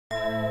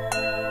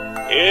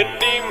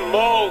Indie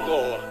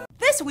Mogul.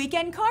 This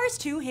weekend, Cars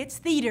 2 hits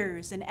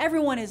theaters, and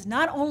everyone is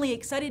not only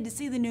excited to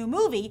see the new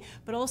movie,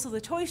 but also the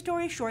Toy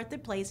Story short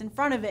that plays in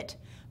front of it.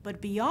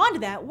 But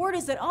beyond that, word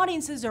is that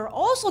audiences are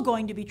also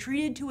going to be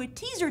treated to a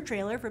teaser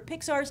trailer for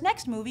Pixar's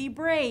next movie,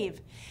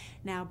 Brave.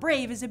 Now,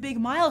 Brave is a big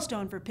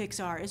milestone for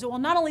Pixar, as it will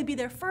not only be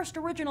their first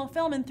original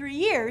film in 3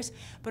 years,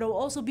 but it will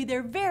also be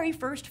their very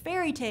first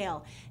fairy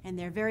tale, and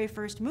their very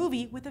first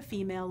movie with a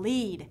female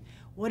lead.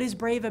 What is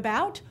Brave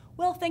about?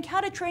 Well, think How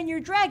to Train Your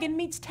Dragon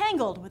meets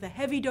Tangled, with a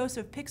heavy dose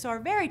of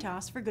Pixar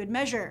Veritas for good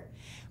measure.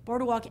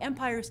 Boardwalk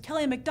Empire's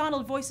Kelly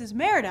MacDonald voices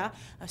Merida,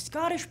 a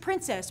Scottish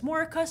princess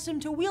more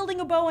accustomed to wielding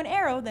a bow and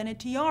arrow than a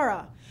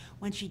tiara.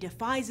 When she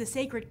defies a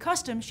sacred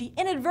custom, she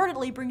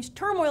inadvertently brings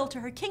turmoil to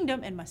her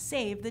kingdom and must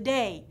save the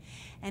day.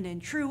 And in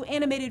true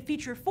animated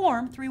feature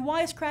form, 3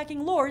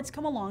 wisecracking lords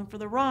come along for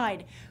the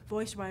ride,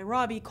 voiced by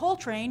Robbie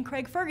Coltrane,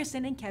 Craig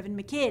Ferguson, and Kevin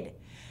McKidd.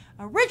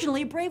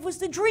 Originally, Brave was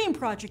the dream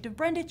project of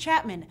Brenda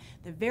Chapman,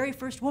 the very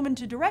first woman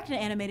to direct an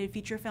animated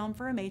feature film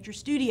for a major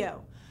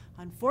studio.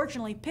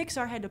 Unfortunately,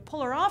 Pixar had to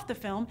pull her off the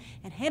film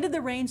and handed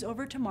the reins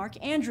over to Mark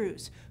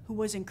Andrews, who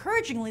was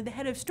encouragingly the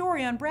head of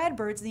story on Brad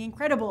Bird's The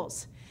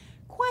Incredibles.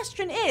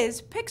 Question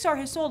is, Pixar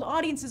has sold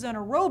audiences on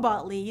a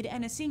robot lead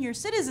and a senior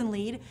citizen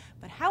lead,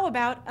 but how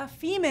about a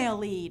female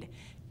lead?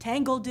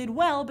 Tangled did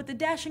well, but the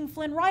dashing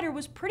Flynn Rider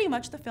was pretty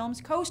much the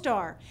film's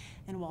co-star.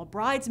 And while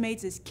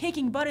Bridesmaids is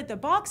kicking butt at the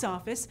box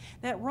office,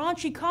 that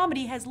raunchy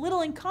comedy has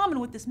little in common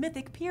with this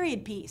mythic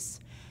period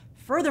piece.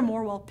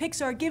 Furthermore, while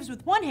Pixar gives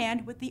with one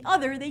hand, with the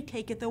other they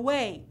taketh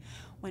away.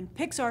 When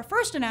Pixar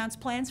first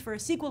announced plans for a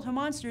sequel to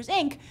Monsters,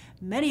 Inc.,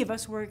 many of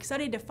us were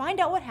excited to find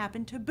out what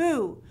happened to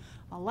Boo.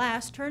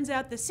 Alas, turns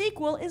out the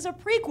sequel is a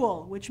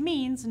prequel, which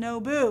means no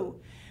Boo.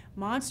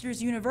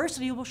 Monsters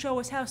University will show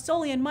us how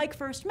Sully and Mike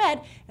first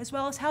met, as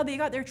well as how they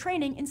got their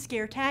training in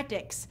scare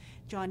tactics.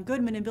 John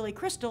Goodman and Billy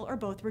Crystal are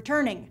both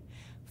returning.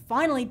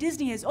 Finally,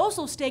 Disney has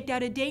also staked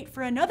out a date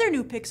for another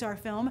new Pixar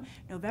film,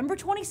 November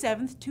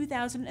 27th,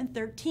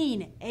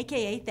 2013,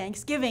 aka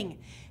Thanksgiving.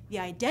 The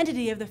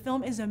identity of the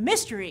film is a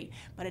mystery,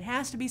 but it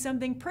has to be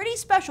something pretty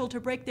special to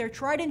break their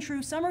tried and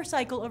true summer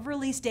cycle of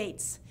release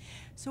dates.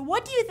 So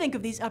what do you think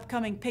of these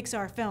upcoming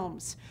Pixar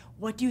films?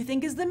 What do you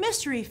think is the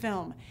mystery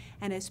film?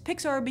 And as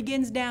Pixar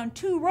begins down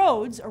 2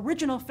 roads,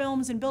 original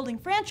films and building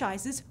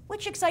franchises,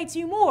 which excites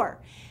you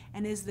more?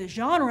 And is the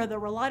genre that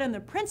relied on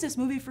the princess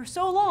movie for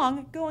so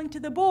long going to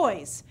the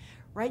boys?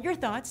 Write your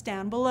thoughts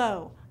down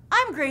below.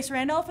 I'm Grace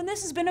Randolph, and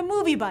this has been a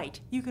Movie Bite.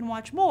 You can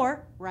watch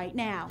more right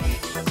now.